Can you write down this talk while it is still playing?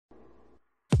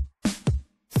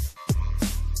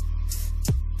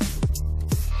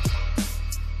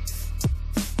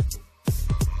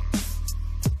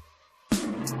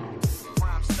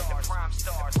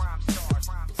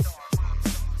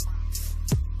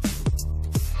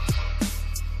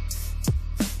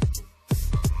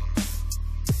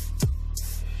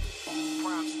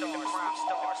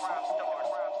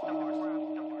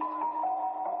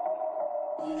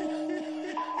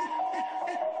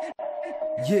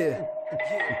Yeah.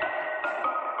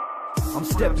 I'm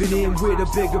stepping in with a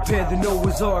bigger pen than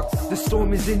Noah's Ark. The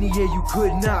storm is in the air, you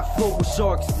could not float with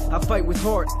sharks. I fight with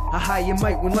heart, I high and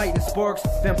might when lightning sparks.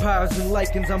 Vampires and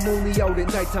lichens, I'm only out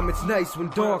at nighttime, it's nice when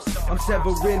dark. I'm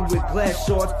severing with glass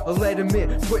shards, a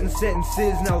letterman, putting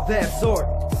sentences, now that's art.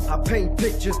 I paint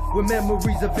pictures with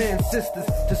memories of ancestors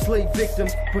to slave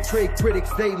victims, portray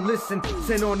critics, they listen.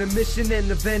 Sent on a mission and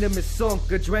the venom is sunk.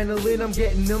 Adrenaline, I'm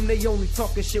getting them, they only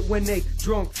talking shit when they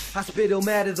drunk. Hospital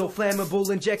matters, all flammable,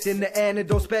 injecting the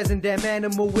antidote, spazzing damn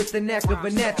animal with the knack of a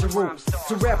natural.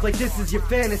 To rap like this is your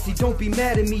fantasy, don't be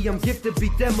mad at me, I'm gifted,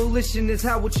 beat demolition is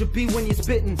how it should be when you're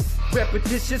spitting.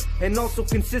 Repetitious and also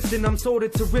consistent, I'm sorta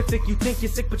terrific, you think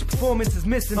you're sick but your performance is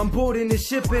missing. I'm boarding this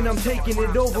ship and I'm taking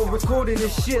it over, recording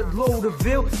this shit load of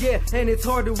ill, yeah, and it's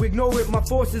hard to ignore it. My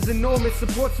force is enormous,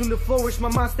 support soon to flourish, my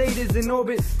mind state is in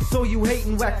orbit. So you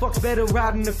hating whack fucks better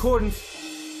ride in accordance.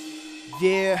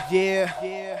 Yeah.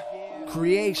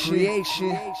 Creation.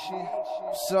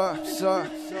 Sir,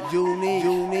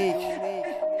 YouNeak.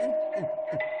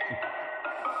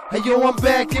 Hey yo, I'm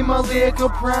back in my lyrical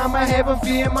prime. I have a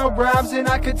fear in my rhymes, and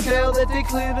I could tell that they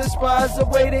clear the spies. The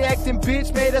way they acting,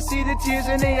 bitch, made I see the tears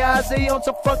in their eyes. They on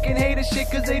some fucking hater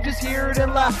shit, cause they just hear it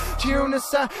and lie. Cheer on the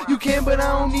side, you can, but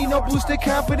I don't need no boosted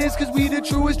confidence, cause we the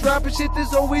truest, dropping shit,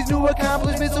 there's always new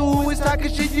accomplishments. So who is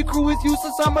talking shit, your crew is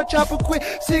useless, I'ma chop and quit.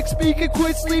 Sick speaking,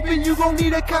 quit sleeping, you gon'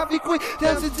 need a coffee quick.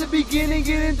 Down since the beginning,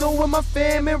 getting done with my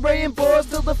fam, and raying bars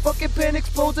till the fucking pen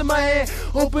explodes in my hand.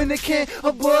 Open a can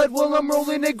of blood while I'm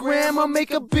rolling the gram. I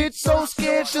make a bitch so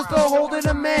scared just to hold it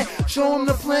a man. Show him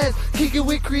the plans, kick it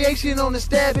with creation on the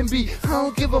stabbing beat. I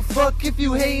don't give a fuck if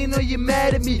you hating or you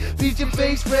mad at me. Beat your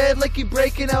face red like you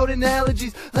breaking out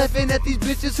analogies. Laughing at these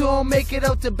bitches who don't make it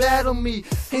out to battle me.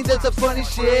 Ain't that the funny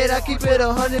shit? I keep it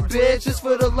 100 bitch just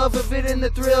for the love of it and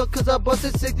the thrill. Cause I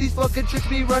busted sick, these fucking tricks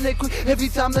be running quick. Every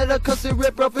time that I cuss and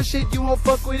rip rough and shit, you won't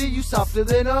fuck with it, you softer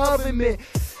than a oven mitt.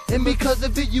 And because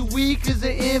of it, you weak as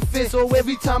an infant. So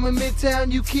every time I'm in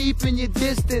town, you keeping your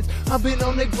distance. I've been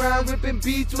on the ground ripping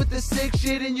beats with the sick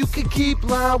shit, and you can keep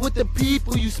lying with the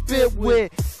people you spit with.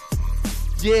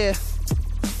 Yeah,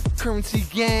 Currency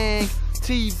Gang,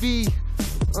 TV.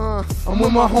 I'm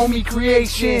with my homie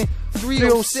Creation.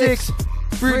 306,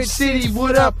 Bridge City,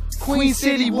 what up? Queen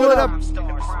City, what up?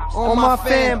 On my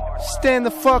fam, stand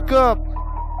the fuck up.